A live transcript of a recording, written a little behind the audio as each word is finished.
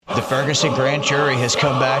the Ferguson grand jury has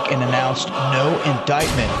come back and announced no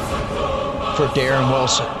indictment for Darren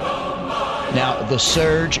Wilson. Now, the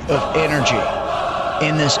surge of energy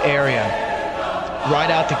in this area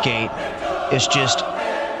right out the gate is just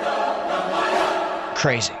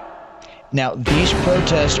crazy. Now, these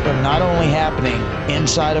protests are not only happening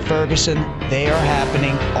inside of Ferguson, they are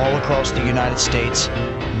happening all across the United States.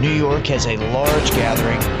 New York has a large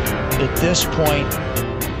gathering. At this point,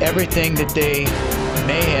 everything that they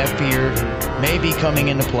may have feared may be coming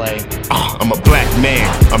into play. I'm a black man,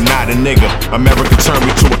 I'm not a nigga. America turned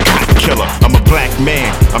me to a cop killer. I'm a black man,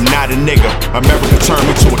 I'm not a nigga. America turned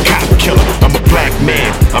me to a cop killer. I'm a black man,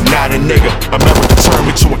 I'm not a nigga. America turned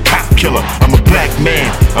me to a cop killer. I'm a black man,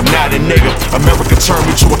 I'm not a nigga. America turned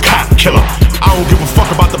me to a cop killer. I don't give a fuck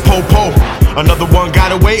about the po-po. Another one got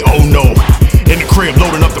away, oh no. In the crib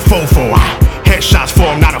loading up the fofo. Headshots for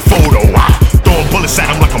him, not a photo. Throwing bullets at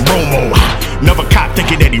him like I'm Romo. Never cop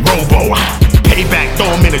thinking that he Robo. Payback, throw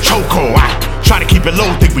him in a chokehold. Try to keep it low,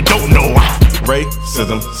 think we don't know.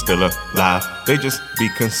 Racism still alive, they just be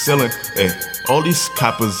concealing it. All these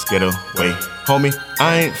coppers get away, homie,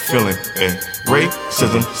 I ain't feeling it.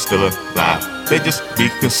 Racism still alive, they just be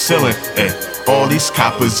concealing it. All these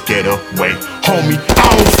coppers get away, homie,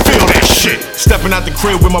 I don't feel that shit. Stepping out the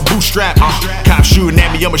crib with my bootstrap, cops shooting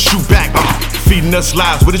at me, I'ma shoot back. Feeding us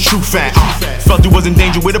lies with a true fact. Felt you was in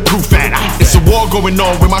danger with a proof at. It's a war going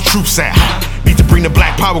on where my troops at. Need to bring the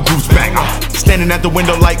black power groups back. Standing at the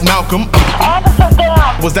window like Malcolm.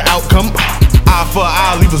 Was the outcome? Eye for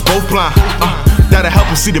eye, leave us both blind. That'll help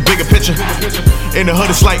us see the bigger picture. In the hood,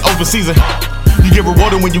 it's like open season. You get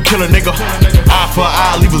rewarded when you kill a nigga. Eye for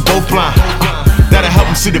eye, leave us both blind. That'll help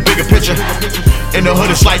them see the bigger picture. In the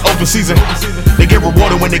hood, it's like open season. They get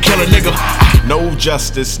rewarded when they kill a nigga. No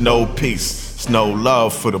justice, no peace. It's no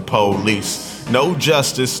love for the police. No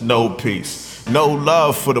justice, no peace. No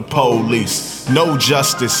love for the police. No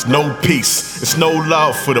justice, no peace. It's no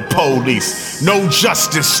love for the police. No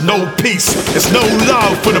justice, no peace. It's no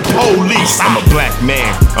love for the police. I'm a black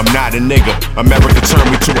man, I'm not a nigga. America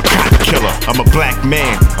turned me to a cop killer. I'm a black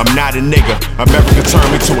man, I'm not a nigga. America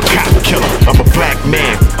turned me to a cop killer. I'm a black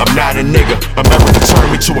man, I'm not a nigga. America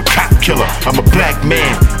turned me to a cop killer. I'm a black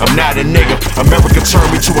man, I'm not a nigga. America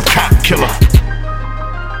turned me to a cop killer.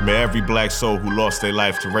 May every black soul who lost their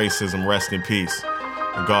life to racism rest in peace,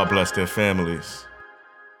 and God bless their families.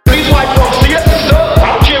 These white folks, yes, sir.